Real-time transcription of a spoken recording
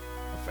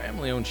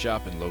family-owned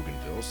shop in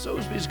Loganville,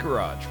 Soesby's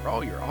Garage, for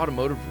all your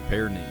automotive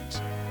repair needs.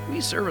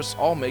 We service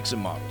all makes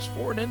and models,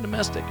 foreign and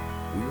domestic.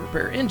 We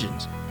repair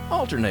engines,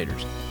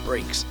 alternators,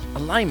 brakes,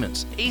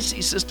 alignments,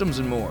 AC systems,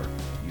 and more,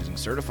 using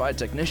certified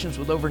technicians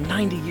with over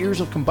 90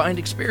 years of combined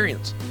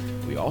experience.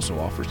 We also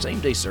offer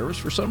same-day service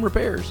for some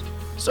repairs.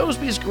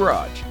 Soesby's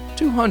Garage,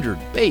 200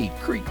 Bay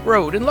Creek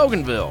Road in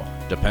Loganville.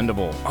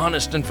 Dependable,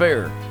 honest, and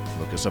fair.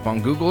 Look us up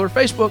on Google or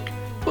Facebook.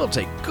 We'll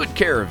take good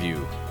care of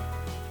you.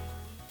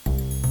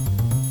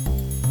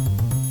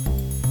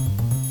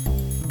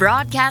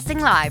 Broadcasting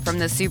live from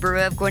the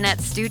Subaru of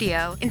Gwinnett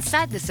studio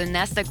inside the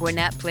Sonesta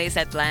Gwinnett Place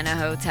Atlanta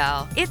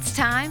Hotel. It's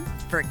time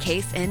for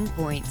Case in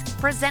Point,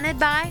 presented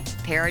by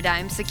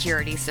Paradigm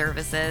Security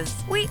Services.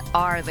 We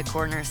are the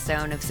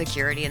cornerstone of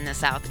security in the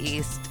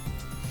Southeast.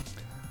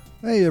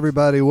 Hey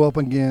everybody,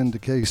 welcome again to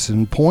Case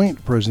in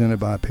Point,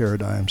 presented by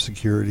Paradigm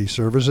Security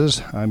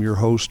Services. I'm your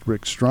host,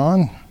 Rick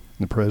Strong,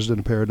 the president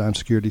of Paradigm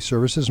Security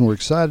Services, and we're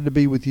excited to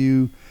be with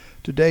you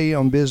today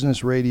on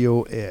Business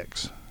Radio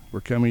X. We're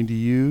coming to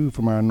you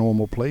from our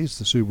normal place,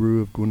 the Subaru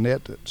of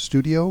Gwinnett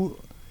studio,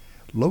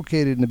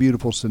 located in the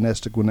beautiful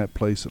Sonesta Gwinnett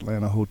Place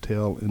Atlanta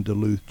Hotel in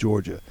Duluth,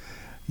 Georgia.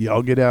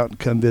 Y'all get out and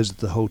come visit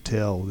the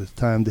hotel. It's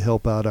time to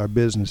help out our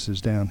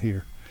businesses down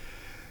here.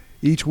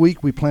 Each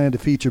week we plan to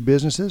feature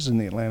businesses in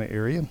the Atlanta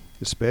area,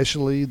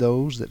 especially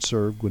those that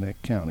serve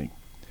Gwinnett County,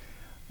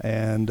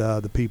 and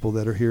the people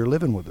that are here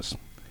living with us.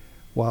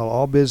 While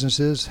all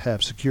businesses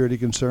have security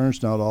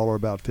concerns, not all are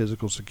about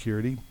physical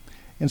security.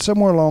 And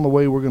somewhere along the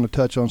way, we're going to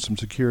touch on some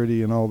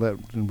security and all that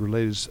and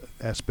related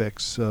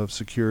aspects of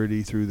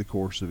security through the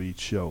course of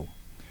each show.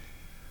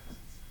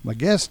 My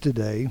guest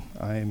today,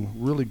 I'm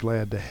really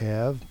glad to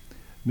have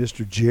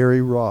Mr.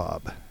 Jerry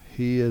Robb.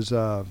 He is,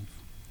 to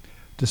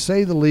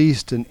say the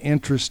least, an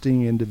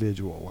interesting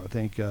individual. I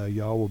think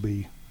y'all will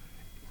be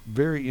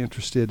very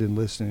interested in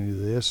listening to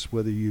this,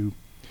 whether you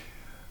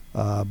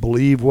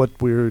believe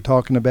what we're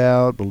talking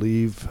about,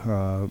 believe,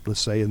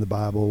 let's say, in the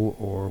Bible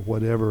or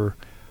whatever.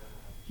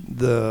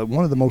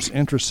 One of the most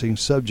interesting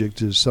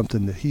subjects is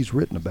something that he's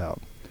written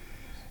about.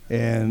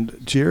 And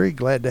Jerry,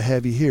 glad to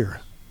have you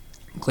here.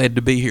 Glad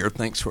to be here.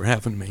 Thanks for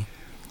having me.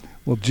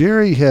 Well,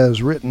 Jerry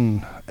has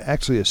written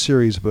actually a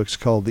series of books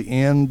called The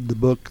End, the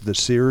Book, the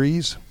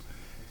Series.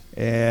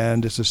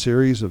 And it's a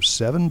series of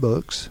 7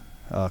 books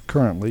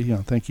currently. I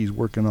think he's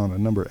working on a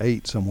number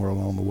 8 somewhere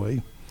along the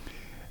way.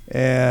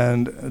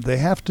 And they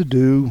have to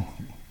do,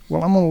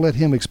 well, I'm going to let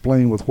him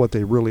explain with what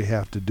they really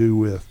have to do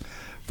with.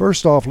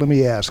 First off, let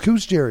me ask,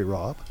 who's Jerry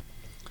Robb?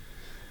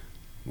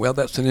 Well,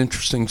 that's an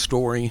interesting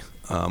story.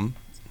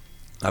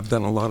 I've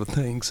done a lot of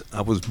things.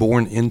 I was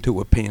born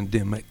into a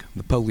pandemic,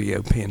 the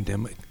polio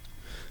pandemic,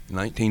 in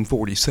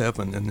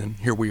 1947, and then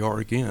here we are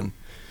again.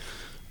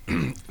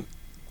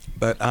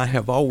 But I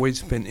have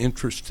always been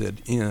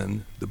interested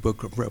in the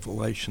book of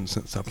Revelation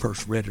since I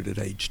first read it at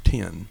age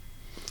 10.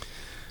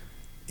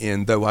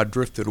 And though I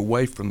drifted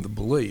away from the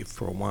belief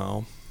for a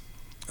while,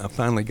 I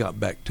finally got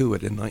back to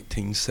it in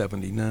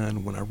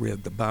 1979 when I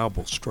read the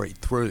Bible straight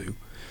through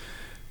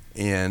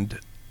and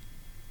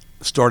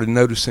started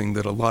noticing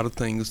that a lot of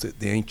things that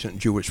the ancient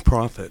Jewish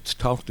prophets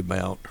talked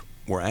about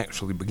were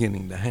actually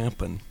beginning to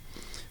happen.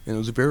 And it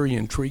was very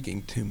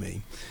intriguing to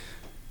me.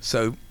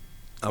 So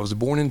I was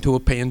born into a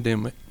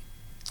pandemic,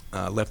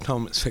 left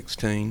home at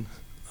 16,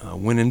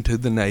 went into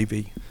the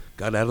Navy,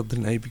 got out of the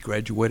Navy,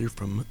 graduated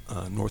from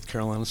North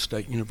Carolina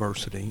State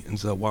University in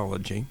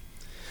zoology.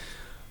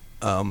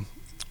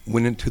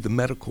 Went into the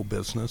medical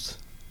business,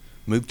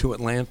 moved to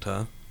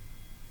Atlanta,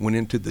 went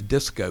into the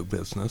disco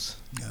business.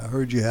 I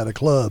heard you had a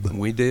club.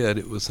 We did.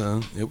 It was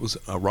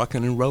a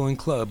rockin' and rollin'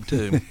 club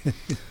too.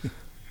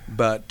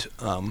 But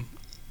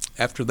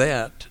after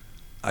that,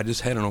 I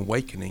just had an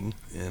awakening,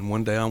 and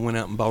one day I went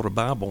out and bought a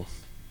Bible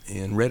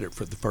and read it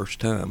for the first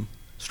time,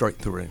 straight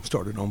through.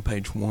 Started on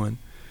page 1.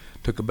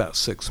 Took about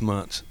 6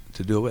 months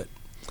to do it.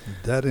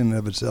 That in and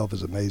of itself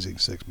is amazing,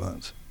 6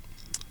 months.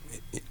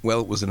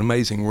 Well, it was an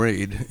amazing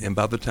read, and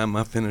by the time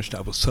I finished,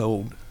 I was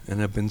sold, and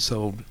have been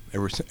sold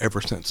ever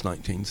since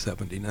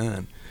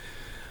 1979.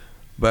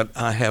 But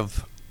I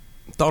have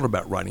thought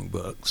about writing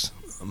books.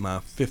 When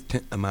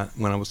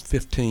I was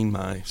 15,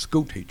 my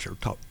school teacher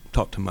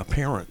talked to my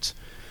parents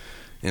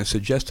and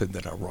suggested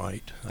that I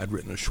write. I'd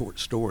written a short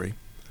story,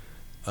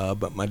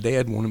 but my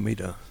dad wanted me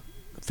to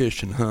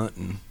fish and hunt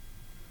and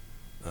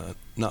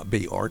not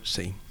be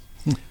artsy.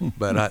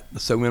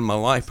 So in my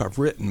life I've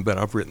written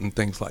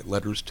things like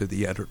letters to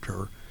the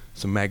editor,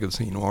 some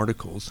magazine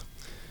articles.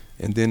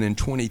 And then in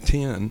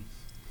 2010,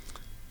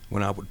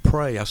 when I would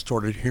pray, I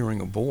started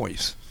hearing a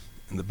voice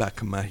in the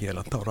back of my head.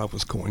 I thought I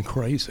was going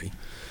crazy.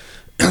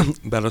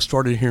 But I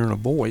started hearing a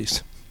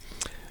voice,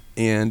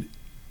 and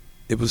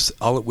it was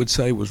all it would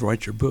say was,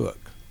 write your book.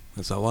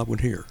 That's all I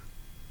would hear.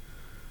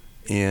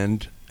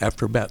 And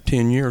after about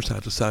 10 years,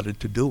 I decided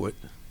to do it.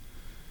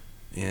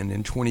 And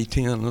in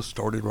 2010, I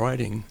started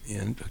writing,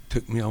 and it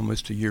took me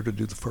almost a year to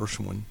do the first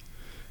one.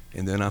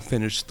 And then I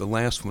finished the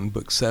last one,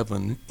 book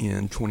 7,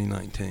 in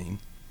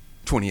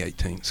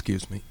 2018,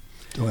 excuse me.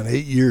 So in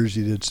 8 years,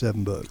 you did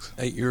 7 books.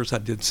 8 years I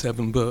did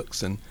 7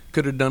 books, and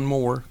could have done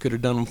more, could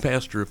have done them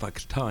faster if I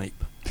could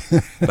type.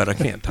 But I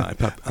can't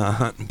type. I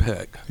hunt and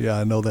peck. Yeah,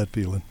 I know that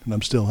feeling, and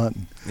I'm still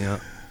hunting. Yeah.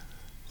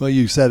 Well,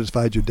 you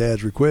satisfied your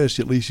dad's request.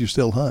 At least you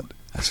still hunt.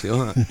 I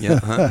still hunt. Yeah,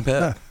 hunt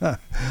and peck.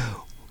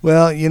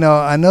 Well,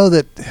 I know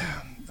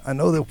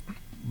that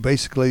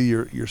basically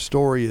your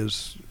story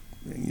is,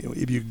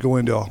 if you go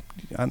into,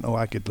 I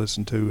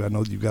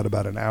know you've got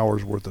about an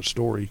hour's worth of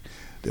story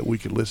that we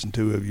could listen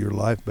to of your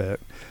life back.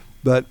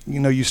 But,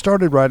 you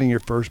started writing your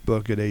first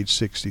book at age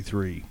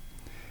 63.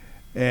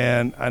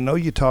 And I know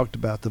you talked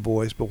about the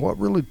voice, but what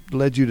really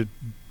led you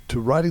to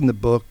writing the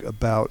book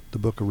about the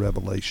book of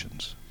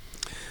Revelations?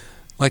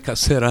 Like I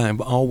said, I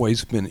have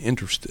always been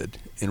interested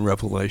in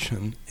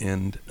Revelation,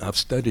 and I've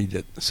studied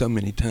it so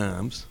many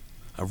times.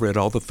 I've read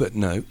all the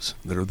footnotes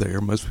that are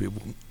there. Most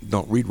people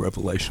don't read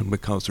Revelation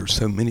because there's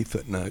so many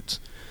footnotes.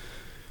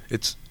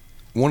 It's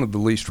one of the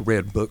least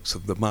read books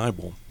of the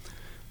Bible.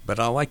 But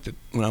I liked it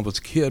when I was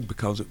a kid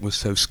because it was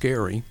so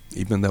scary,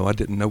 even though I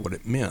didn't know what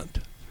it meant.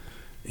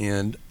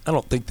 And I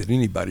don't think that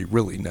anybody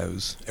really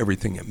knows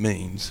everything it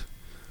means.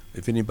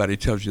 If anybody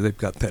tells you they've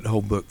got that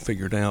whole book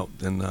figured out,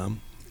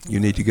 then you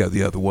need to go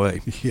the other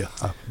way. Yeah,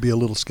 be a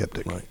little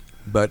skeptic. Right.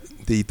 But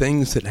the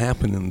things that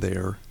happen in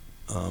there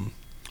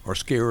are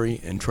scary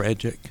and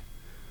tragic.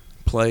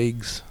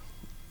 Plagues,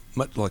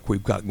 much like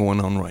we've got going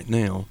on right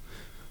now,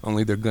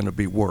 only they're going to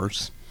be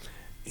worse.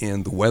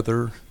 And the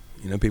weather,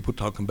 people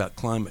talking about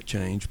climate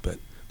change, but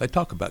they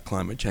talk about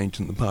climate change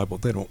in the Bible.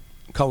 They don't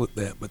call it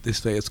that, but they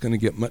say it's going to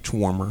get much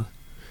warmer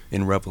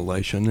in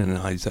Revelation and in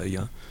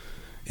Isaiah.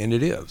 And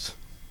it is.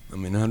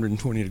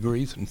 120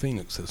 degrees in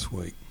Phoenix this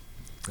week.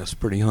 That's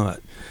pretty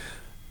hot.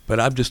 But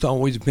I've just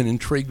always been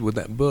intrigued with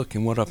that book,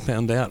 and what I've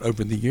found out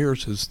over the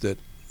years is that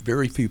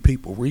very few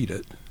people read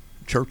it.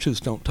 Churches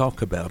don't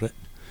talk about it,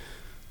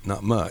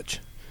 not much.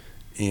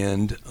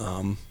 And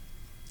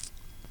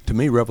to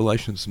me,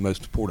 Revelation is the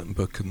most important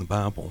book in the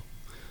Bible,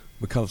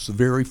 because the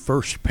very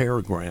first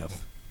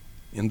paragraph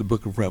in the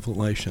book of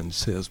Revelation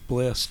says,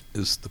 "Blessed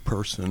is the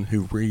person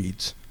who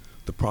reads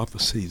the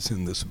prophecies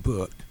in this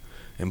book,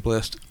 and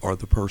blessed are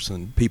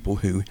the people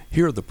who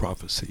hear the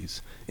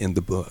prophecies in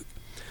the book."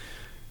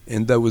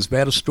 And though as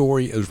bad a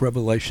story as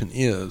Revelation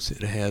is,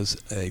 it has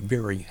a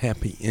very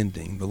happy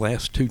ending. The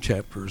last 2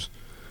 chapters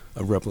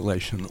of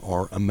Revelation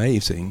are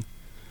amazing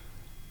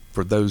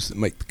for those that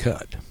make the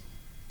cut.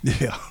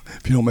 Yeah,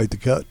 if you don't make the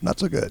cut, not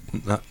so good.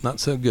 Not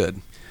so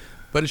good.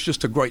 But it's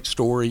just a great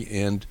story,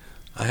 and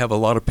I have a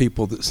lot of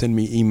people that send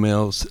me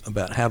emails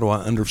about how do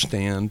I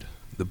understand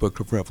the book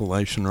of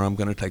Revelation, or I'm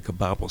going to take a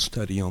Bible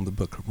study on the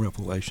book of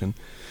Revelation.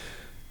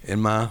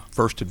 And my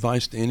first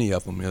advice to any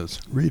of them is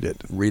read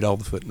it. Read all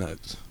the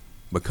footnotes,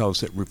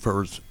 because it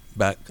refers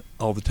back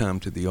all the time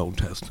to the Old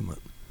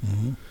Testament.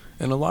 Mm-hmm.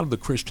 And a lot of the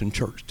Christian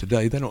church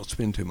today, they don't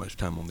spend too much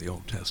time on the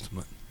Old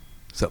Testament,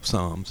 except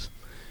Psalms.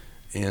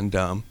 And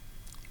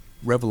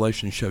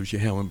Revelation shows you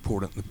how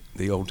important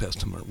the Old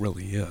Testament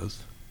really is.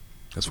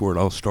 That's where it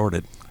all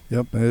started.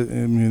 Yep,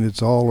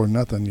 it's all or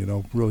nothing,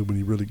 really, when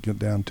you really get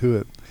down to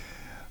it.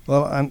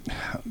 Well,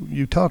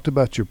 you talked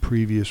about your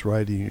previous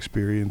writing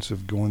experience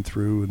of going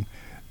through and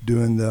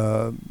doing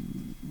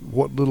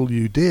what little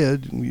you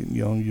did,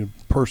 your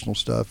personal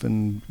stuff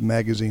and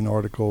magazine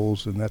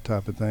articles and that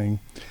type of thing.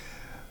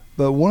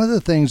 But one of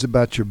the things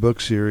about your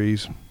book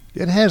series,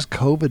 it has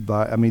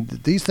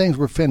COVID these things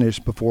were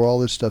finished before all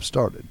this stuff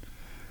started.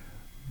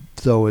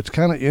 So it's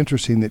kind of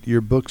interesting that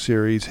your book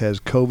series has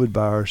COVID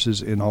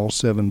viruses in all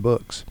 7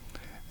 books.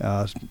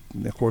 Of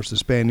course, the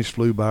Spanish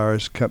flu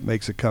virus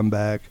makes a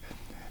comeback.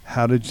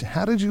 How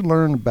did you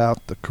learn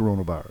about the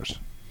coronavirus?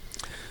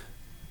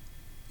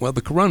 Well,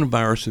 the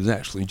coronavirus is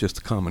actually just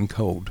a common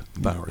cold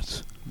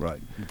virus.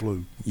 Right,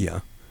 flu.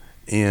 Yeah.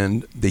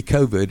 And the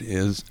COVID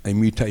is a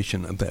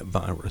mutation of that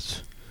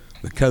virus.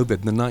 The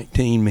COVID, the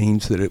 19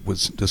 means that it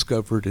was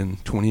discovered in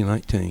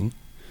 2019,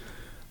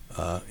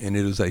 and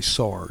it is a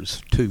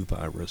SARS-2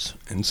 virus.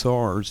 And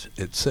SARS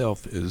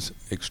itself is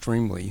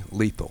extremely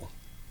lethal,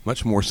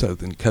 much more so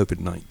than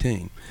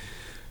COVID-19.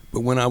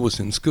 But when I was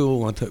in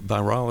school, I took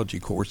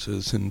virology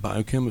courses and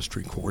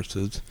biochemistry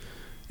courses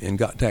and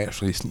got to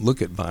actually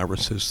look at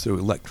viruses through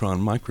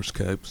electron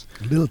microscopes.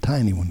 Little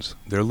tiny ones.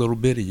 They're little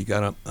bitty. You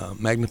got to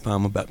magnify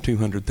them about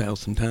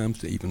 200,000 times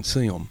to even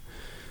see them.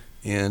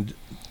 And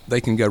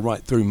they can go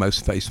right through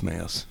most face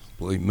masks,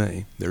 believe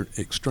me. They're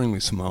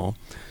extremely small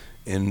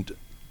and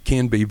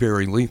can be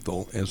very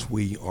lethal, as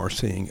we are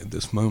seeing at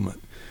this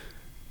moment.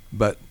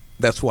 But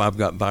that's why I've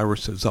got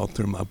viruses all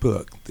through my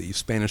book. The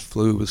Spanish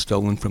flu was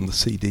stolen from the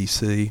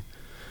CDC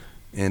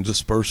and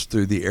dispersed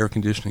through the air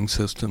conditioning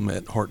system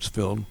at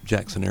Hartsfield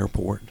Jackson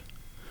Airport.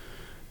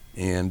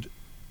 And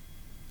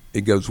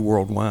it goes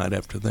worldwide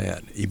after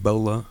that.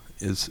 Ebola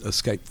is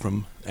escaped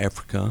from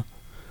Africa.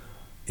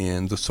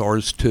 And the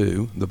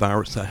SARS-2, the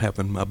virus I have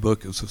in my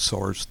book, is a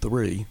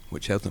SARS-3,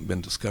 which hasn't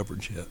been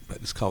discovered yet, but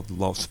it's called the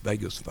Las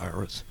Vegas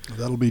virus.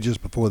 That'll be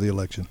just before the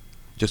election.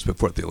 Just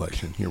before the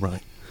election, you're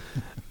right.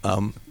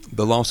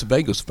 The Las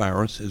Vegas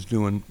virus is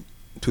doing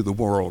to the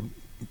world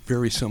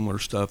very similar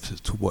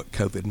stuff to what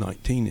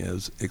COVID-19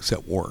 is,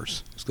 except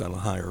worse. It's got a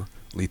higher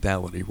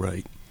lethality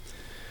rate.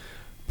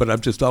 But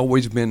I've just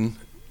always been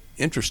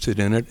interested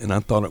in it, and I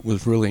thought it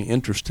was really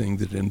interesting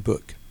that in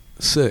book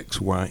 6,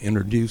 where I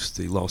introduced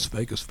the Las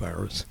Vegas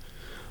virus,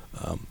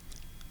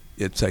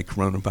 it's a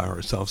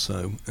coronavirus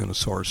also, and a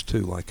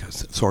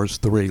SARS-2,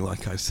 SARS-3,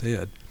 like I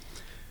said.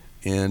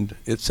 And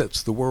it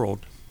sets the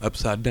world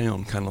upside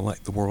down, kind of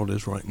like the world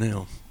is right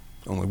now,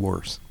 only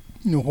worse.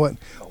 You know what?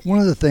 One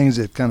of the things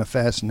that kind of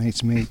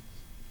fascinates me,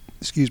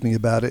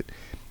 about it,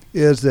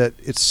 is that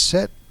it's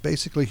set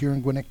basically here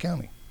in Gwinnett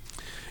County.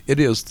 It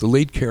is. The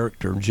lead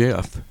character,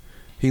 Jeff,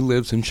 he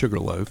lives in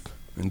Sugarloaf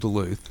in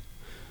Duluth,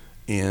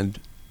 and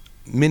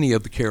many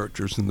of the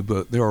characters in the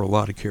book, there are a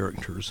lot of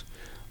characters,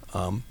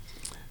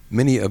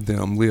 many of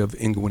them live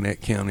in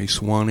Gwinnett County,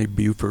 Suwannee,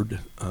 Beaufort,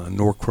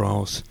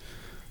 Norcross.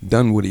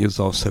 Dunwoody is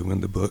also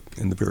in the book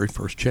in the very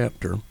first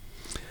chapter.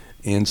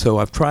 And so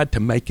I've tried to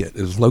make it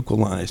as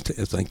localized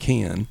as I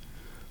can.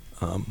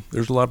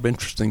 There's a lot of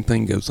interesting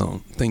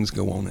things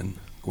go on in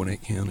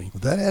Gwinnett County.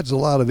 That adds a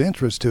lot of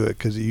interest to it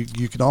because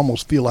you can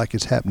almost feel like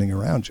it's happening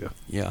around you.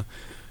 Yeah.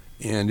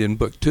 And in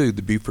book 2,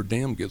 the Beaufort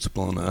Dam gets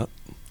blown up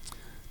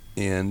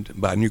and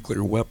by a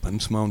nuclear weapon,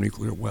 small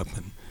nuclear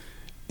weapon.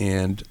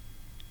 And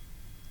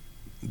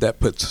that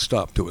puts a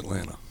stop to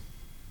Atlanta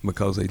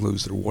because they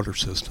lose their water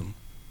system.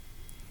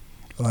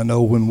 I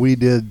know when we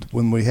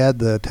had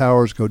the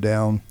towers go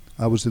down,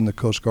 I was in the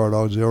Coast Guard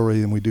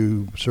Auxiliary, and we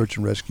do search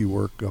and rescue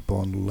work up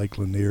on Lake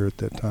Lanier at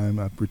that time.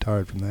 I've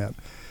retired from that.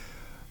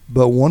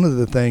 But one of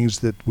the things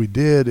that we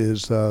did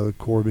is the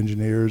Corps of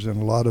Engineers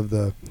and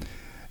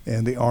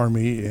and the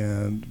Army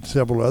and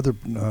several other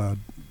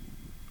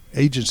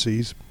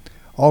agencies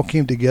all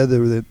came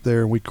together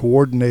there, and we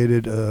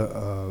coordinated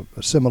a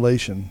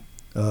simulation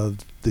of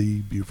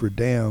the Beaufort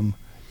Dam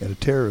and a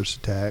terrorist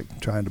attack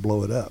trying to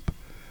blow it up.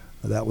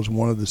 That was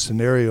one of the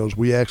scenarios.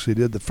 We actually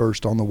did the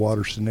first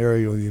on-the-water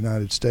scenario in the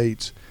United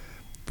States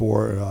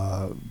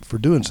for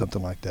doing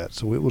something like that.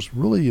 So it was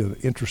really an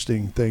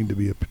interesting thing to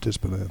be a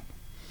participant in.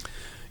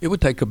 It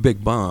would take a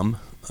big bomb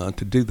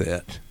to do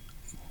that.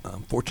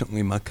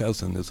 Fortunately, my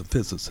cousin is a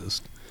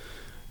physicist,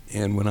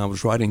 and when I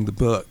was writing the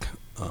book,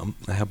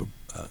 I have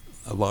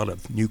a lot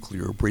of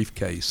nuclear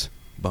briefcase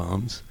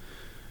bombs,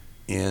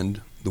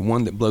 and the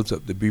one that blows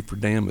up the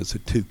Beaufort Dam is a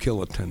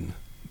 2-kiloton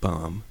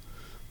bomb.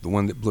 The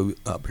one that blew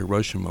up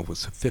Hiroshima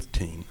was a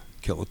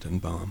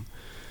 15-kiloton bomb.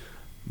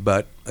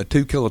 But a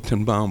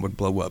 2-kiloton bomb would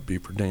blow up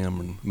Beaufort Dam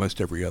and most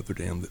every other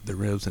dam that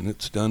there is, and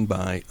it's done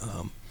by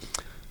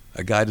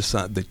a guy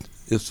that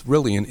it's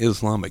really an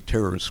Islamic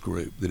terrorist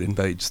group that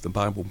invades the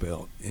Bible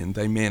Belt, and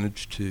they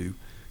managed to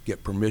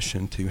get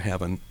permission to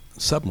have a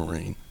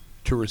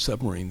tourist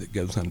submarine that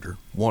goes under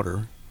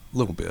water a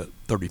little bit,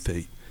 30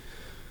 feet.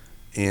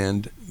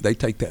 And they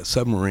take that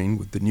submarine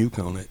with the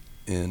nuke on it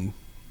and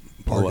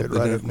blow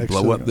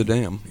up the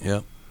dam.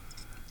 Yeah.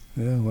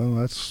 Yeah, well,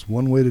 that's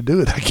one way to do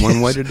it, I guess. One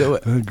way to do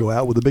it. Go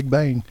out with a big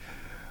bang.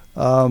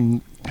 I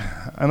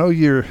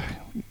know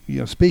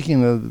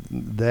speaking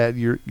of that,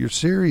 your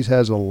series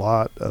has a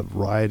lot of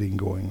rioting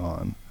going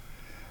on.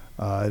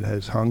 It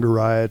has hunger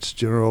riots,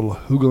 general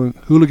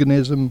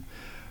hooliganism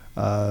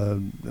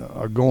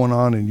are going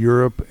on in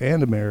Europe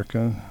and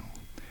America.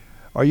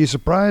 Are you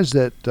surprised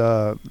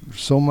that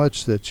so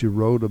much that you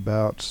wrote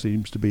about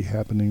seems to be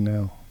happening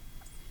now?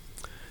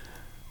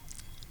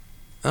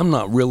 I'm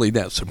not really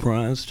that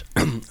surprised.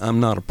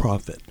 I'm not a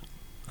prophet.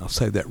 I'll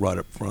say that right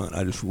up front.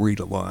 I just read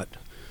a lot,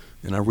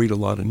 and I read a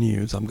lot of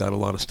news. I've got a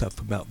lot of stuff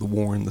about the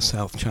war in the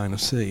South China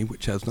Sea,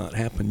 which has not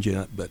happened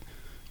yet, but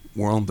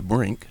we're on the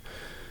brink.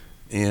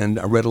 And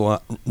I wrote a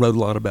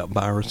lot about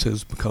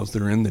viruses because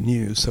they're in the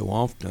news so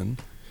often,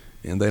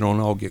 and they don't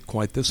all get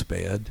quite this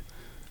bad.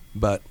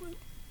 But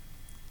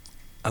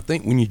I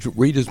think when you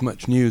read as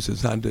much news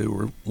as I do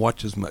or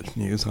watch as much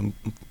news, I'm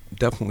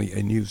definitely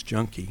a news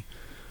junkie.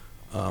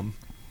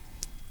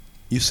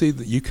 You see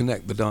that you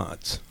connect the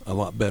dots a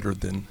lot better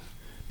than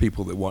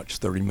people that watch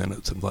 30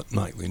 minutes of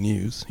nightly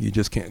news. You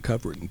just can't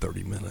cover it in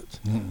 30 minutes.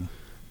 Mm.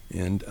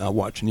 And I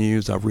watch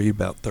news. I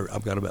read I've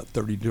got about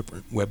 30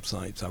 different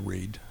websites I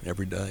read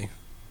every day.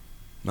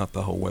 Not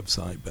the whole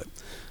website, but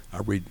I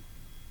read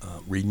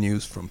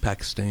news from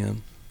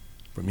Pakistan,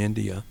 from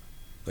India.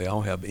 They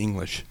all have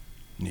English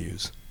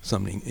news,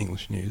 some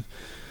English news.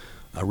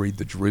 I read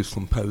the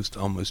Jerusalem Post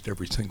almost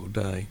every single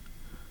day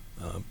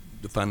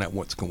to find out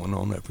what's going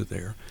on over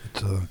there.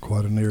 It's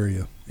quite an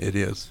area. It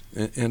is.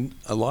 And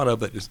a lot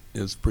of it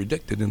is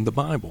predicted in the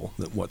Bible,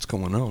 that what's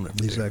going on over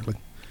there. Exactly.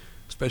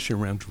 Especially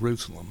around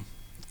Jerusalem.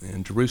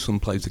 And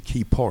Jerusalem plays a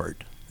key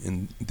part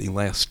in the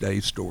last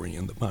days story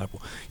in the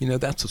Bible. You know,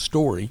 that's a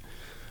story.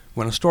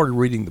 When I started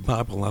reading the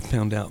Bible, I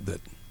found out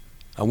that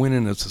I went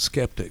in as a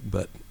skeptic,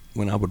 but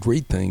when I would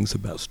read things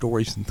about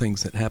stories and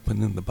things that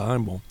happened in the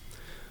Bible,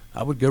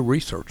 I would go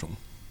research them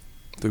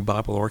through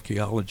Bible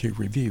Archaeology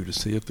Review to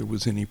see if there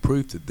was any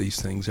proof that these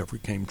things ever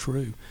came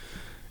true.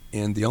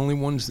 And the only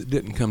ones that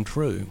didn't come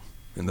true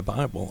in the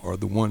Bible are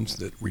the ones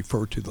that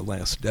refer to the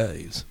last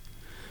days.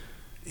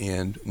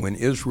 And when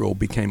Israel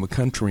became a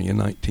country in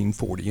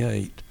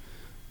 1948,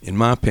 in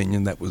my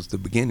opinion, that was the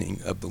beginning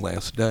of the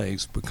last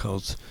days,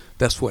 because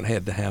that's what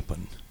had to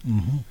happen.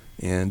 Mm-hmm.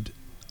 And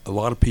a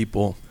lot of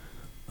people,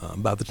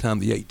 by the time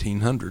the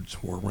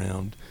 1800s were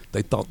around,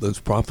 they thought those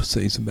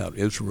prophecies about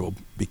Israel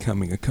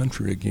becoming a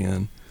country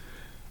again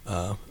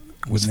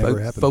was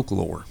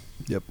folklore.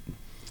 Yep.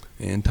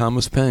 And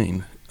Thomas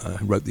Paine,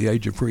 who wrote The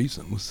Age of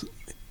Reason, was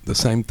the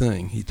same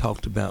thing. He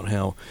talked about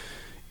how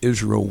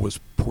Israel was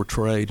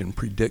portrayed and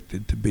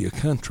predicted to be a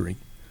country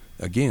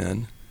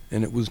again,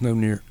 and it was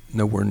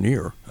nowhere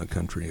near a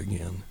country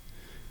again.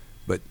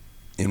 But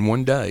in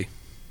one day,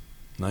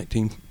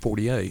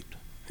 1948,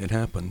 it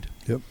happened.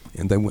 Yep.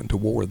 And they went to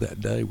war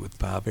that day with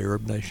 5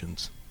 Arab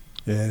nations.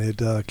 And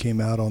it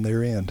came out on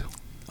their end.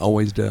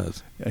 Always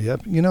does.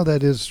 Yep. You know,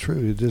 that is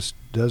true. It just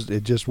does.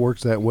 It just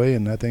works that way,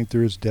 and I think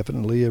there is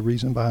definitely a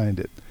reason behind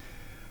it.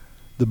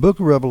 The Book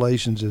of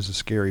Revelations is a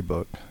scary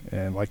book,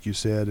 and like you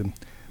said, and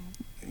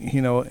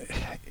you know,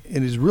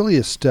 it is really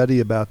a study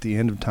about the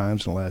end of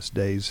times and the last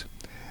days.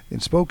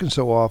 It's spoken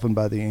so often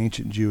by the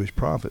ancient Jewish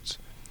prophets.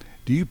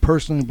 Do you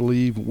personally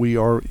believe we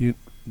are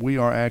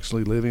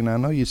actually living? I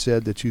know you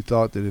said that you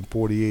thought that in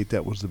 48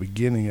 that was the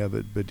beginning of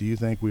it, but do you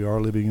think we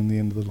are living in the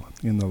end of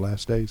in the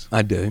last days?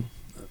 I do.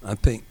 I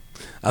think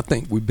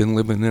we've been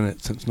living in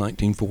it since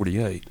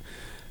 1948.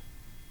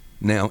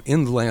 Now,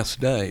 in the last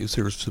days,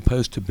 there's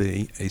supposed to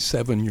be a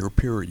 7-year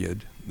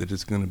period that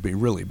is going to be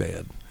really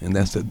bad, and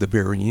that's at the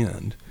very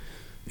end.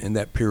 And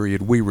that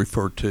period we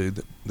refer to,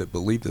 that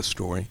believe this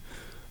story,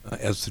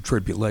 as the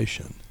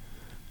tribulation.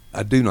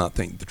 I do not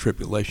think the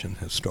tribulation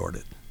has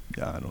started.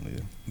 Yeah, I don't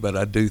either. But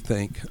I do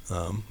think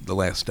the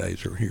last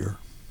days are here.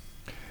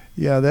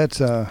 Yeah, that's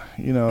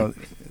you know,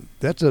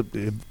 that's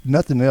if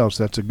nothing else,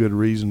 that's a good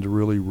reason to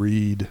really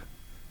read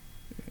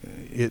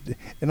it.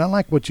 And I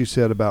like what you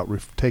said about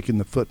taking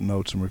the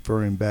footnotes and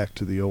referring back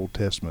to the Old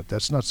Testament.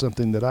 That's not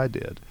something that I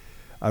did.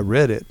 I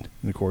read it,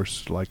 and of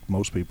course, like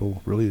most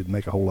people, really didn't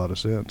make a whole lot of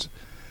sense.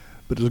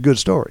 But it was a good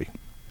story.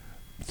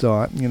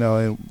 So, you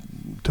know,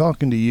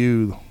 talking to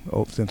you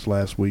since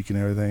last week and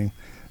everything,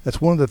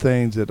 that's one of the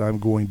things that I'm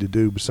going to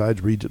do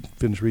besides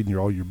finish reading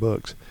all your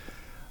books,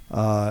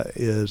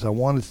 is I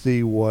want to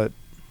see what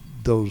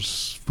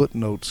those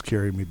footnotes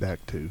carry me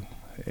back to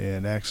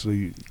and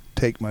actually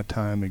take my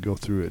time and go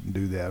through it and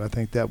do that. I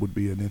think that would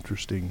be an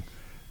interesting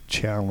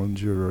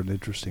challenge or an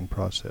interesting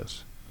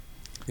process.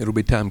 It'll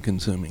be time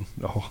consuming.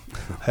 Oh,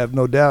 I have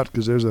no doubt,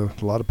 because there's a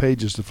lot of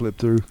pages to flip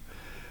through.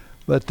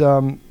 But,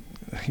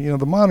 you know,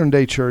 the modern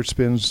day church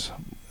spends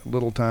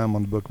little time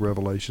on the book of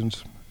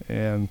Revelations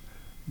and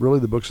really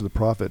the books of the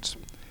prophets.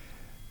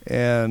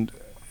 And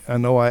I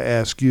know I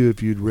asked you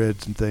if you'd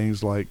read some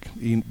things like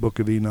Book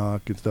of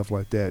Enoch and stuff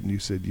like that, and you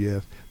said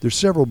yes. There's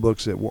several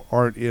books that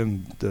aren't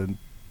in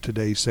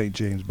today's St.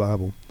 James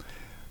Bible.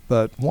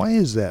 But why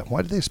is that?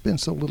 Why do they spend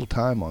so little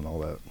time on all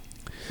that?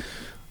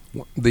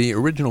 The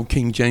original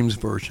King James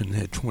Version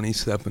had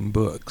 27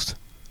 books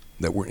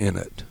that were in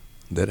it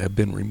that have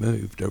been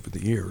removed over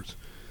the years.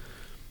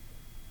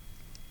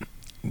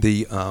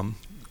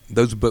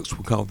 Those books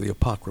were called the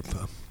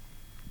Apocrypha.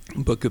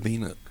 Book of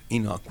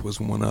Enoch was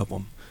one of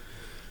them.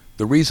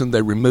 The reason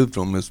they removed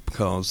them is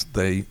because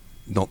they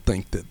don't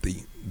think that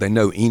they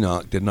know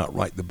Enoch did not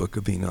write the Book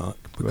of Enoch,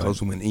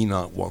 because right. When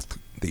Enoch walked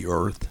the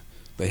earth,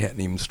 they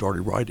hadn't even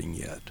started writing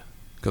yet,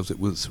 because it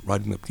was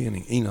right in the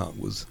beginning. Enoch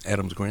was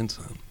Adam's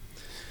grandson.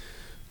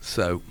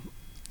 So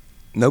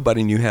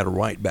nobody knew how to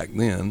write back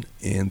then,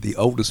 and the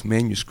oldest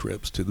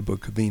manuscripts to the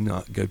Book of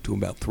Enoch go to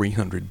about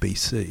 300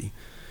 BC.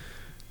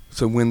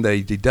 So when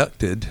they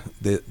deducted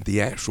that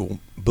the actual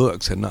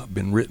books had not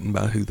been written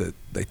by who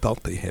they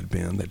thought they had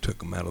been, they took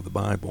them out of the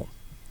Bible.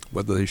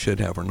 Whether they should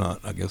have or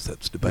not, I guess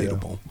that's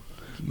debatable. Yeah.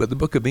 But the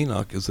Book of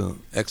Enoch is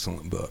an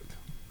excellent book,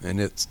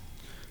 and it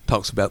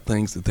talks about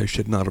things that they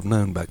should not have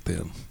known back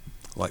then,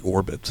 like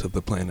orbits of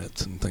the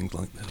planets and things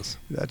like this.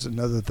 That's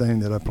another thing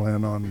that I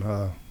plan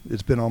on.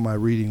 It's been on my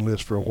reading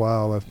list for a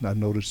while. I've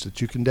noticed that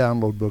you can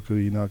download Book of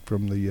Enoch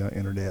from the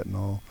internet and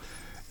all,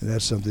 and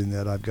that's something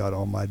that I've got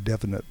on my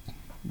definite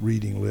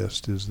reading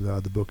list, is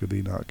the Book of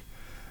Enoch.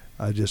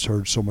 I just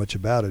heard so much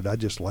about it. I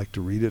just like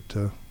to read it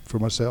for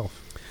myself.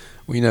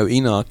 Well, you know,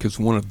 Enoch is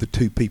one of the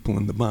 2 people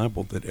in the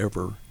Bible that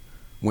ever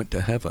went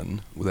to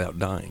heaven without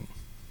dying.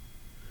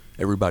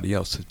 Everybody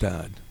else has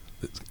died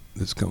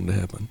that's gone to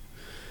heaven.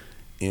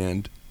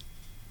 And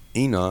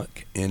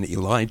Enoch and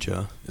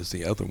Elijah is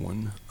the other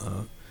one.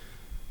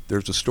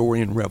 There's a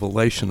story in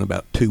Revelation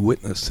about 2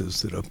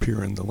 witnesses that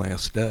appear in the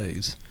last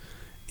days,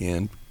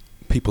 and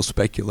people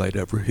speculate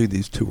over who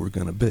these 2 are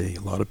going to be.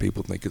 A lot of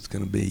people think it's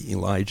going to be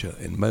Elijah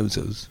and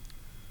Moses,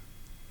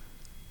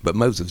 but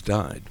Moses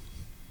died.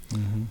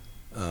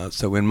 Mm-hmm.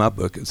 So in my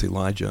book, it's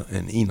Elijah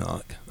and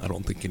Enoch. I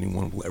don't think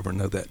anyone will ever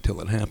know that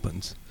till it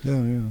happens.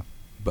 Yeah.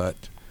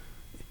 But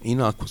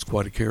Enoch was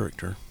quite a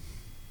character.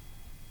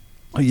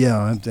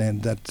 Yeah,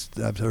 and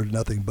I've heard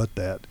nothing but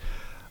that.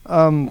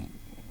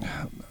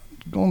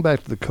 Going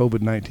back to the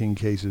COVID-19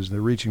 cases,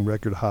 they're reaching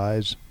record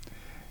highs.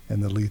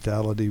 and the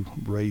lethality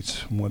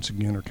rates once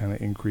again are kind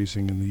of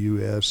increasing in the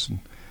U.S. and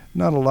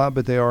not a lot,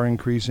 but they are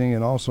increasing,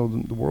 and also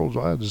the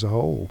worldwide as a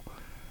whole.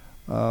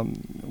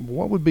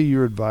 What would be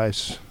your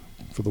advice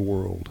for the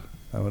world?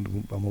 I'm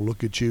going to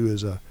look at you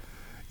as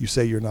you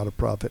say you're not a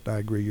prophet, and I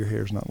agree your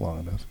hair's not long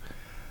enough.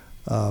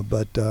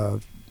 But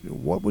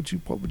what would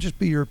just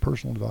be your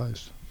personal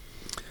advice?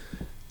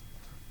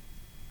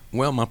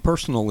 Well, my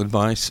personal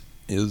advice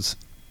is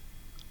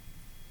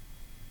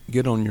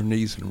get on your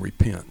knees and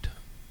repent.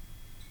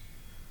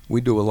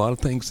 We do a lot of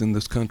things in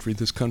this country.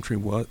 This country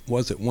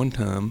was at one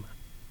time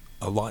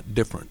a lot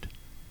different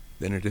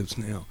than it is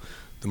now.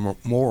 The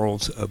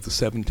morals of the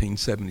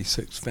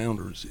 1776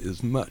 founders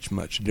is much,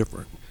 much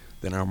different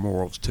than our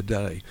morals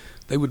today.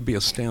 They would be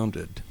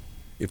astounded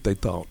if they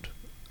thought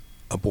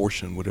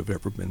abortion would have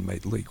ever been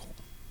made legal.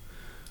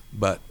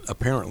 But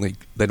apparently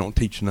they don't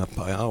teach enough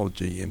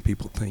biology, and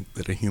people think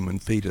that a human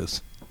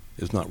fetus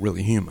is not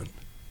really human.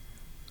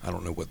 I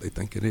don't know what they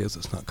think it is.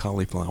 It's not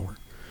cauliflower.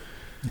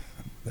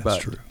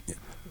 That's true.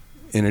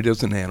 And it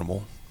is an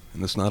animal,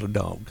 and it's not a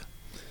dog.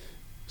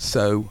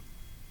 So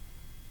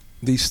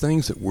these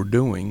things that we're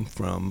doing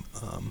from,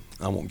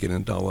 I won't get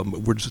into all of them,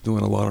 but we're just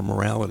doing a lot of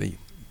morality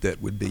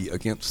that would be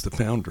against the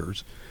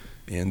founders,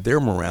 and their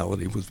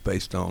morality was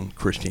based on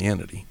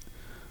Christianity.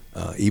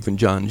 Even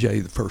John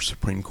Jay, the first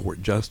Supreme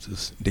Court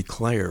justice,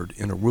 declared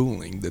in a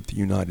ruling that the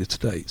United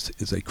States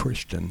is a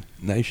Christian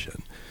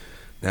nation.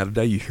 Now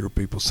today you hear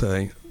people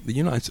say the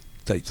United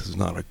States is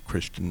not a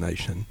Christian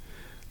nation,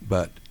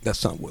 but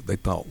that's not what they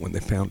thought when they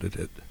founded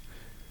it.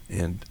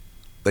 And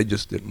they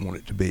just didn't want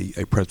it to be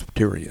a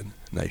Presbyterian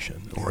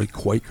nation or a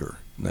Quaker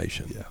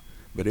nation. Yeah.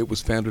 But it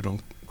was founded on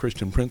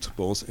Christian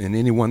principles, and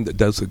anyone that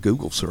does a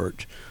Google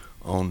search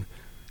on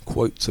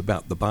quotes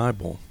about the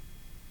Bible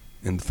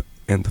and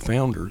the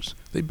founders,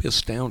 they'd be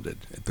astounded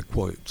at the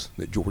quotes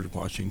that George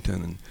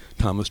Washington and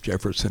Thomas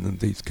Jefferson and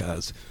these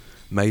guys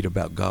made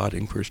about God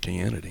and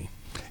Christianity.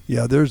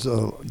 Yeah, there's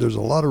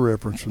a lot of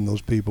reference from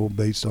those people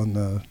based on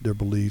their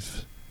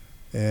beliefs,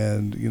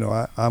 and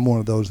I'm one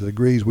of those that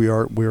agrees.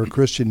 We're a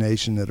Christian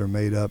nation that are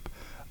made up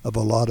of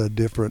a lot of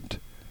different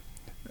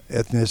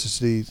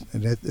ethnicities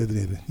and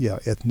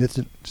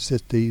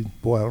ethnicity.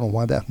 Boy, I don't know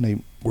why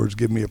that word's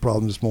giving me a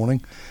problem this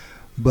morning.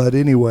 But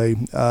anyway,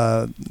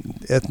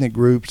 ethnic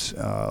groups,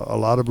 a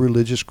lot of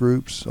religious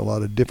groups, a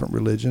lot of different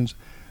religions.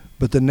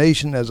 But the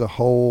nation as a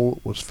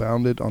whole was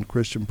founded on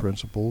Christian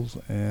principles,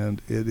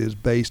 and it is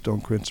based on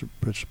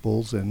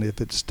principles. And if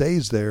it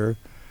stays there,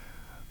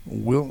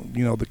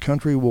 the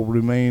country will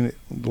remain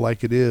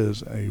like it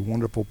is, a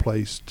wonderful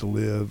place to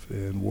live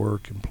and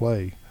work and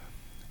play.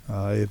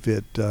 If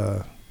it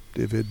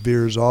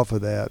veers off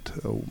of that,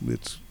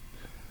 it's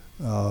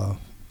no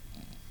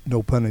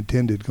pun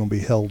intended, going to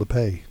be hell to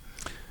pay.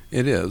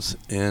 It is,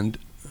 and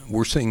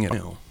we're seeing it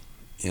now.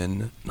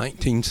 In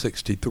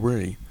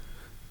 1963,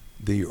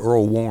 the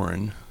Earl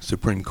Warren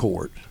Supreme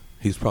Court,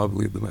 he's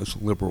probably the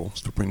most liberal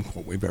Supreme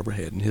Court we've ever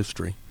had in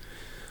history,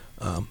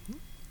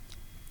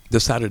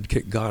 decided to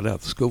kick God out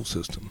of the school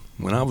system.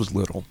 When I was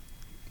little,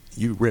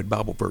 you read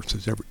Bible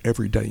verses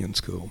every day in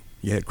school.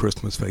 You had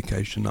Christmas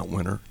vacation, not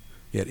winter.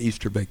 You had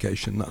Easter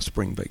vacation, not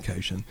spring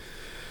vacation.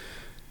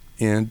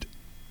 And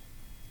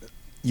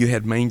you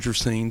had manger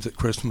scenes at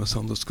Christmas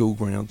on the school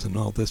grounds and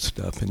all this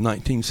stuff. In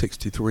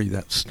 1963,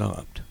 that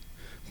stopped.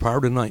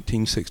 Prior to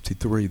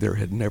 1963, there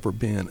had never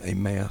been a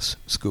mass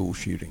school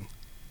shooting,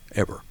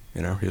 ever,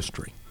 in our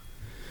history.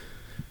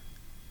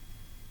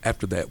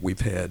 After that,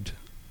 we've had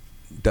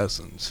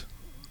dozens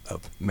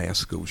of mass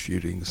school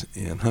shootings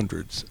and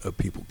hundreds of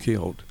people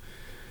killed,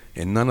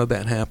 and none of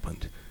that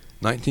happened.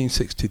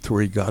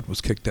 1963, God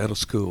was kicked out of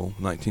school.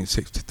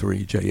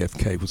 1963,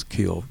 JFK was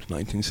killed.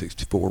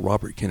 1964,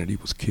 Robert Kennedy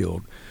was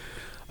killed.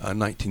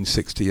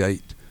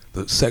 1968,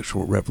 the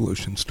sexual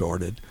revolution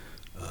started.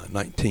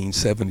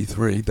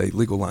 1973, they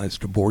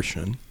legalized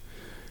abortion.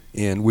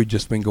 And we've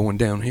just been going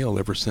downhill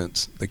ever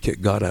since they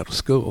kicked God out of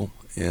school,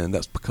 and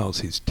that's because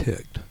he's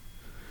ticked.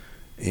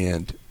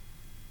 And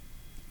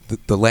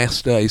the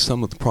last day,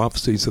 some of the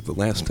prophecies of the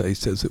last day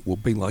says it will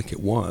be like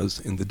it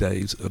was in the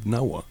days of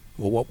Noah.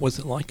 Well, what was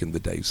it like in the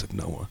days of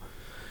Noah?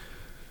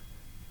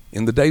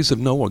 In the days of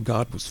Noah,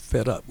 God was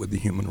fed up with the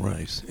human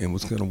race and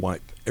was going to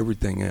wipe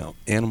everything out.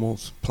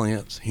 Animals,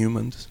 plants,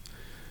 humans.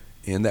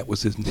 And that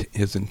was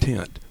his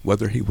intent.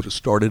 Whether he would have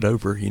started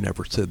over, he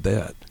never said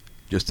that.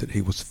 Just that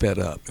he was fed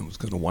up and was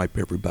going to wipe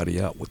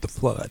everybody out with the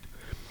flood.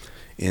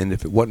 And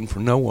if it wasn't for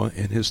Noah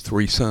and his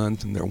 3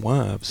 sons and their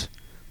wives,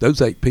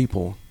 those 8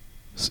 people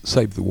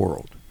saved the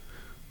world,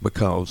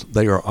 because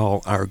they are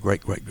all our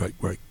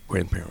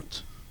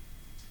great-great-great-great-grandparents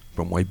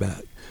from way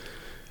back.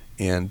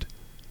 And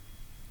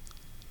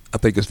I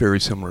think it's very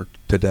similar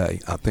today.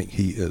 I think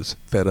he is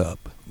fed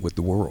up with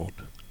the world.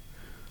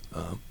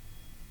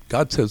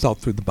 God says all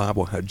through the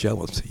Bible how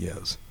jealous he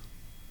is.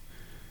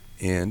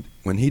 And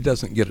when he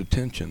doesn't get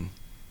attention,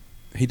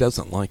 he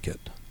doesn't like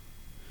it.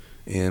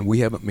 And we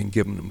haven't been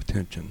giving him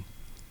attention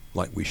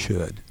like we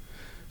should.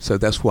 So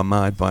that's why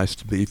my advice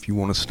to be, if you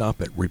want to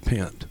stop it,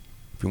 repent.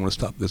 If you want to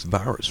stop this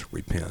virus,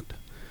 repent.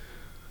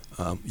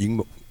 You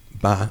can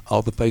buy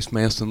all the face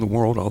masks in the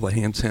world, all the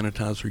hand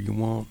sanitizer you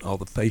want, all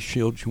the face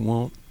shields you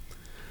want.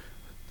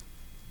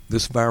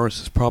 This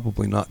virus is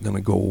probably not going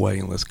to go away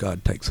unless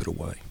God takes it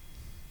away.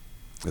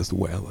 That's the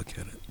way I look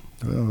at it.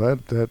 Well,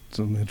 that's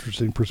an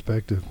interesting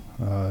perspective.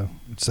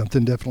 It's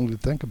something definitely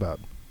to think about.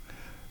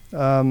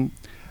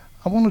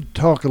 I want to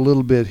talk a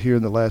little bit here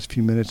in the last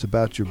few minutes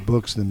about your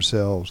books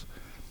themselves.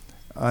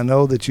 I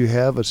know that you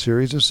have a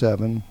series of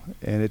 7,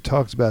 and it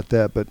talks about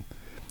that, but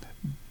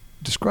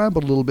describe a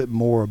little bit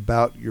more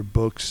about your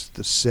books,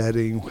 the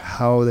setting,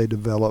 how they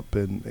develop,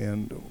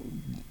 and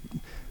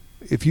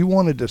if you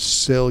wanted to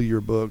sell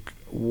your book,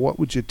 what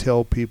would you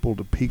tell people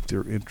to pique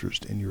their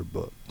interest in your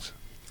books?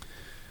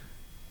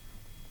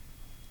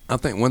 I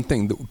think one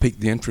thing that would pique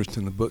the interest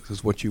in the books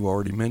is what you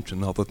already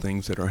mentioned, all the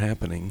things that are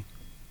happening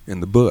in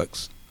the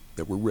books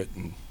that were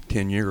written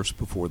 10 years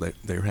before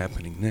they're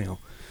happening now.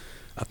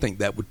 I think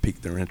that would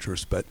pique their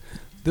interest. But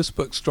this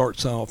book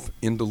starts off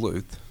in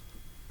Duluth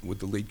with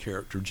the lead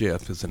character,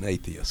 Jeff, as an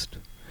atheist.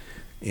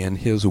 And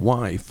his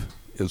wife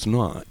is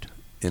not.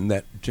 And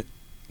that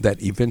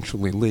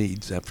eventually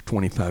leads, after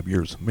 25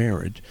 years of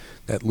marriage,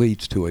 that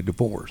leads to a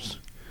divorce.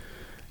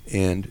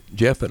 And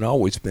Jeff had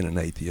always been an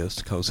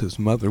atheist because his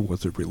mother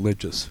was a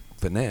religious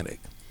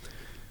fanatic.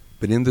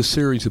 But in this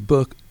series of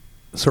books,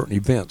 certain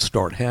events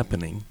start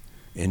happening,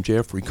 and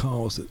Jeff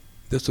recalls that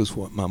this is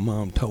what my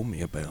mom told me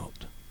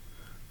about.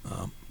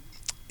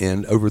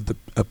 And over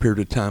a period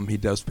of time, he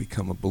does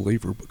become a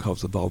believer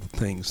because of all the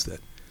things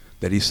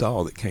that he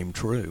saw that came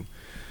true.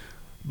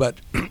 But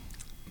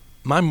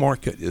my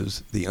market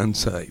is the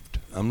unsaved.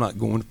 I'm not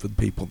going for the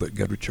people that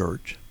go to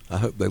church. I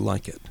hope they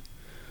like it.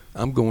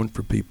 I'm going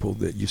for people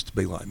that used to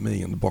be like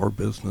me in the bar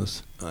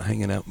business,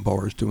 hanging out in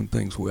bars, doing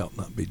things we ought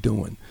not be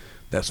doing.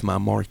 That's my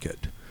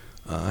market.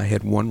 I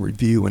had one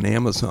review in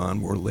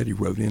Amazon where a lady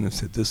wrote in and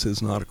said, "This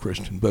is not a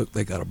Christian book.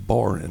 They got a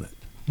bar in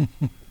it."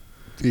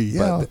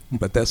 Yeah.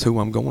 But that's who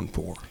I'm going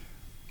for.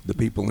 The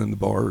people in the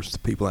bars, the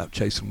people out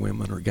chasing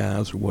women or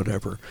guys or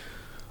whatever,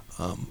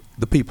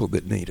 the people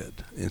that need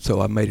it. And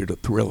so I made it a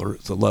thriller.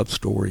 It's a love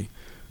story,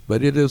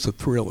 but it is a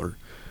thriller.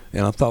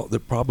 And I thought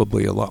that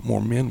probably a lot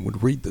more men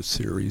would read this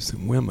series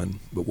than women.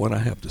 But what I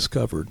have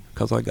discovered,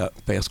 because I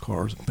got fast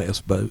cars and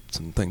fast boats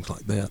and things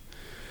like that,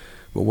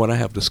 but what I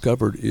have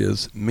discovered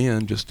is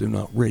men just do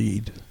not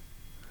read.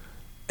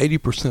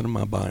 80% of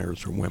my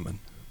buyers are women.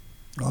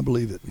 I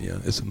believe it. Yeah,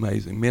 it's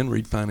amazing. Men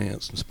read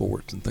finance and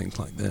sports and things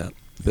like that,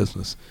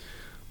 business,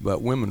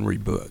 but women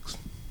read books.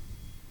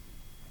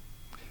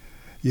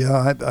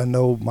 Yeah, I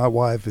know my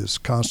wife is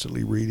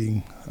constantly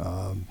reading.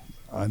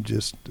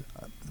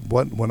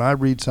 When I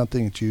read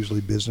something, it's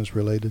usually business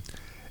related,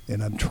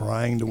 and I'm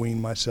trying to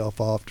wean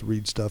myself off to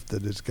read stuff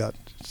that has got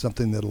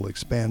something that'll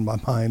expand my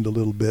mind a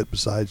little bit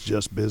besides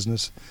just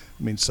business.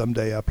 I mean,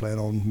 someday I plan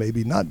on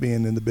maybe not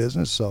being in the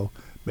business, so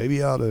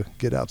maybe I ought to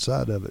get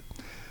outside of it.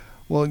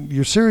 Well,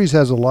 your series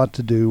has a lot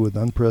to do with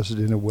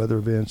unprecedented weather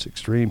events,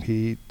 extreme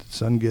heat, the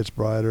sun gets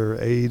brighter,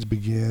 AIDS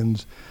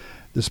begins,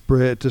 the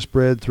spread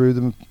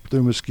through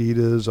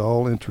mosquitoes,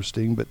 all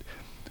interesting. But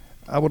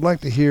I would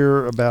like to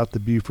hear about the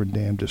Beaufort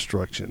Dam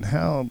destruction.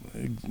 How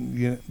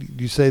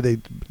you say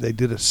they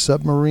did a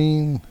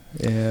submarine,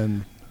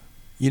 and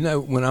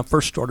when I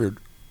first started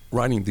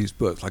writing these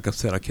books, like I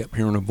said, I kept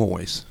hearing a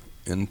voice,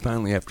 and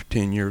finally, after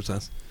 10 years,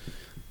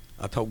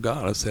 I told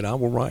God, I said, I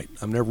will write.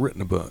 I've never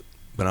written a book,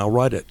 but I'll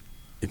write it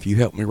if you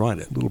help me write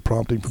it. A little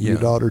prompting from your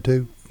daughter,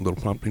 too? A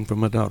little prompting from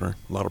my daughter.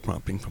 A lot of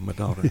prompting from my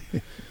daughter.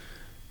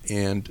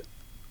 And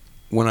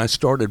when I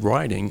started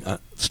writing, I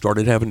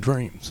started having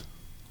dreams,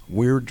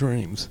 weird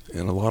dreams.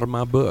 And a lot of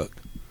my book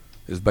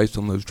is based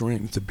on those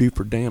dreams. The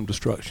Beaufort Dam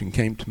destruction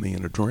came to me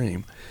in a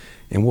dream.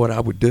 And what I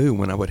would do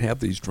when I would have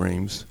these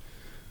dreams,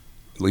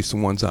 at least the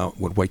ones I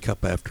would wake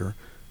up after,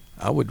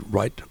 I would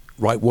write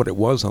what it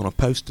was on a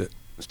Post-it,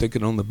 stick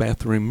it on the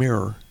bathroom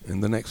mirror,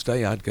 and the next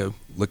day I'd go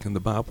look in the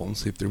Bible and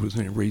see if there was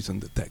any reason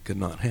that could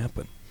not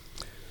happen.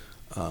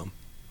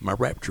 My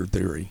rapture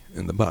theory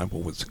in the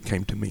Bible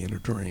came to me in a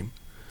dream,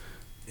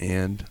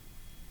 and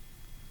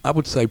I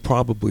would say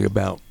probably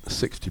about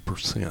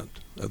 60%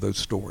 of those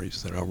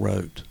stories that I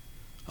wrote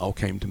all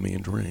came to me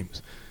in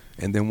dreams.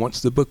 And then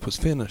once the book was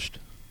finished,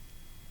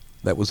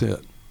 that was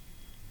it.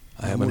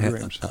 I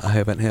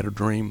haven't had a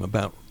dream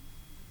about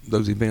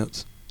those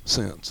events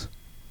since.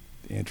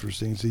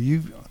 Interesting. So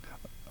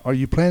are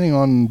you planning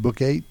on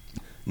book 8?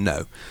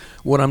 No.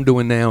 What I'm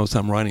doing now is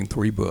I'm writing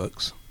 3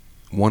 books.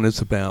 One is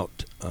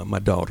about my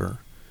daughter.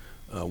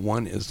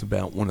 One is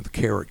about one of the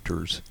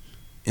characters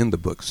in the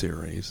book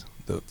series.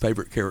 The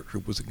favorite character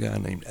was a guy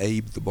named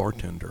Abe the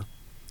bartender.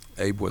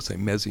 Abe was a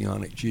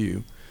Messianic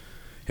Jew,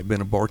 had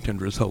been a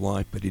bartender his whole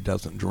life, but he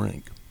doesn't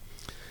drink.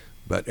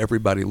 But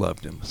everybody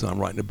loved him, so I'm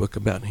writing a book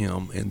about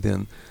him, and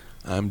then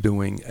I'm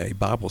doing a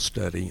Bible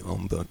study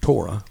on the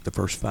Torah, the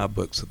first 5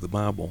 books of the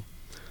Bible.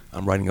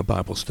 I'm writing a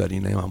Bible study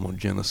now. I'm on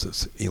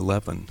Genesis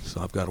 11,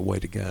 so I've got a way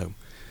to go.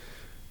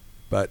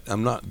 But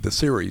the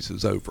series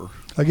is over.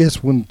 I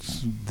guess when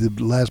the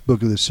last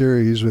book of the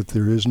series, if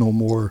there is no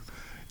more,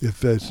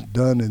 if it's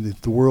done and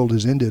if the world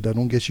is ended, I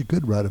don't guess you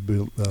could write a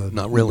bill.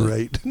 Not really.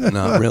 Great.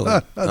 Not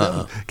really.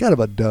 Kind of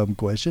a dumb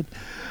question.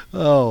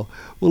 Oh,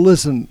 well,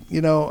 listen,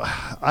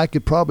 I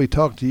could probably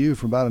talk to you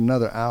for about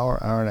another hour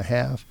and a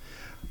half.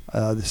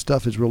 This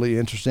stuff is really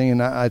interesting,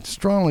 and I'd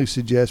strongly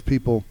suggest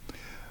people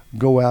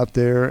go out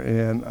there,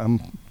 and I'm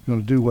going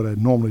to do what I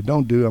normally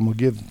don't do. I'm going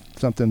to give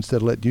something instead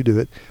of letting you do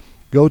it.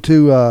 Go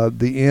to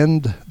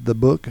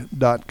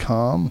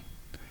theendthebook.com,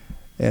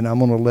 and I'm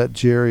going to let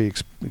Jerry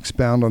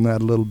expound on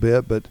that a little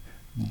bit, but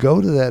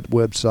go to that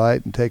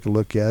website and take a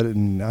look at it,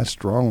 and I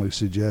strongly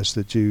suggest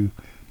that you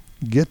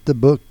get the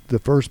book, the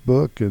first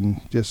book,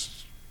 and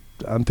just,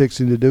 I'm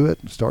fixing to do it,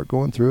 start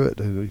going through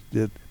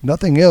it.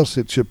 Nothing else,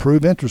 it should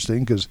prove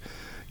interesting, because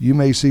you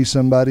may see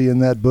somebody in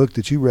that book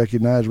that you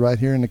recognize right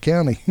here in the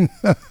county,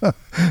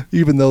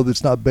 even though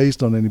it's not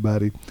based on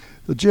anybody.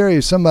 So, Jerry,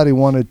 if somebody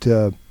wanted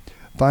to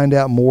find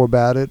out more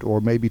about it or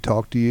maybe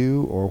talk to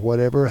you or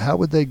whatever, how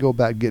would they go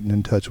about getting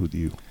in touch with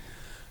you?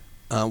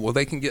 Well,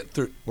 they can get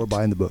through. Or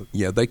buying the book.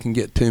 Yeah, they can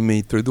get to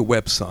me through the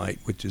website,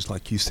 which is,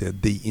 like you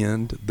said,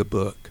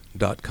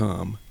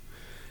 theendthebook.com.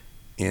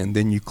 And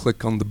then you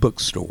click on the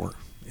bookstore,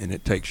 and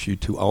it takes you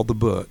to all the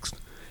books.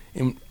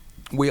 And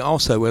we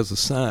also, as a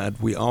side,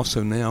 we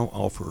also now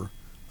offer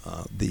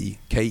the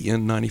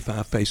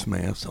KN95 face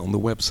masks on the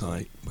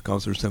website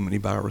because there's so many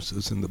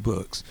viruses in the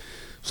books.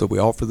 So we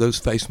offer those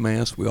face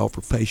masks, we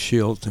offer face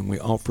shields, and we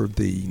offer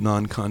the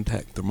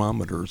non-contact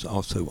thermometers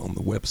also on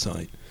the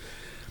website.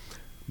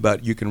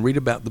 But you can read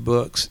about the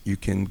books. You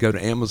can go to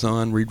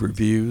Amazon, read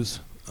reviews.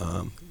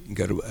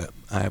 Go to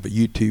I have a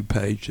YouTube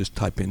page. Just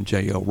type in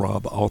J.L.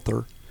 Robb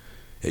Author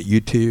at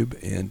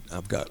YouTube, and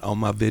I've got all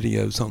my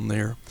videos on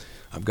there.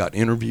 I've got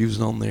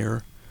interviews on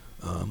there.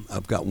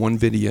 I've got one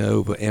video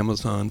of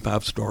Amazon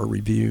 5-star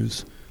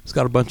reviews. It's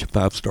got a bunch of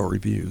 5-star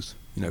reviews,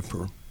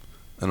 for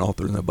an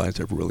author nobody's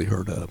ever really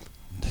heard of.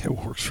 It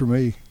works for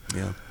me.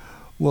 Yeah.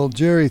 Well,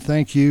 Jerry,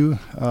 thank you.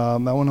 I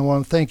want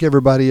to thank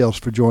everybody else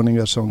for joining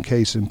us on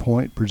Case in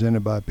Point,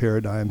 presented by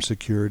Paradigm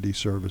Security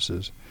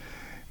Services.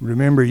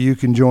 Remember, you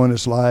can join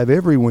us live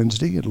every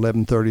Wednesday at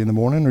 11:30 in the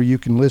morning, or you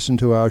can listen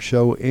to our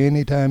show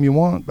anytime you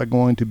want by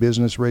going to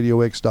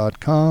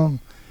businessradiox.com,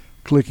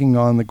 clicking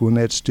on the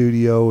Gwinnett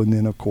Studio, and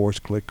then, of course,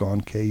 click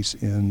on Case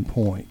in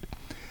Point.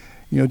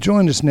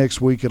 Join us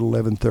next week at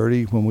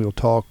 11:30 when we'll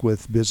talk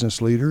with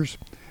business leaders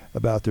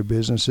about their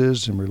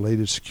businesses and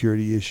related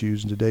security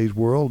issues in today's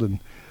world. And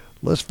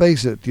let's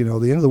face it, the end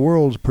of the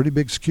world is a pretty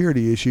big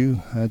security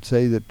issue. I'd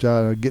say that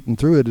getting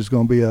through it is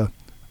going to be a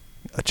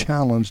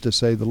challenge, to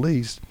say the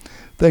least.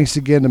 Thanks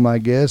again to my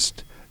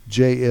guest,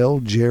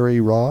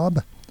 Jerry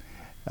Robb,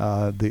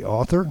 the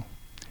author,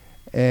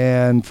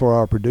 and for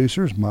our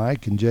producers,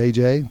 Mike and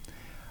JJ.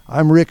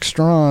 I'm Rick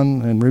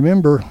Strawn, and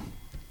remember,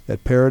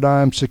 at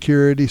Paradigm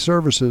Security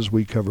Services,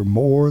 we cover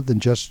more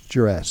than just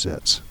your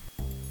assets.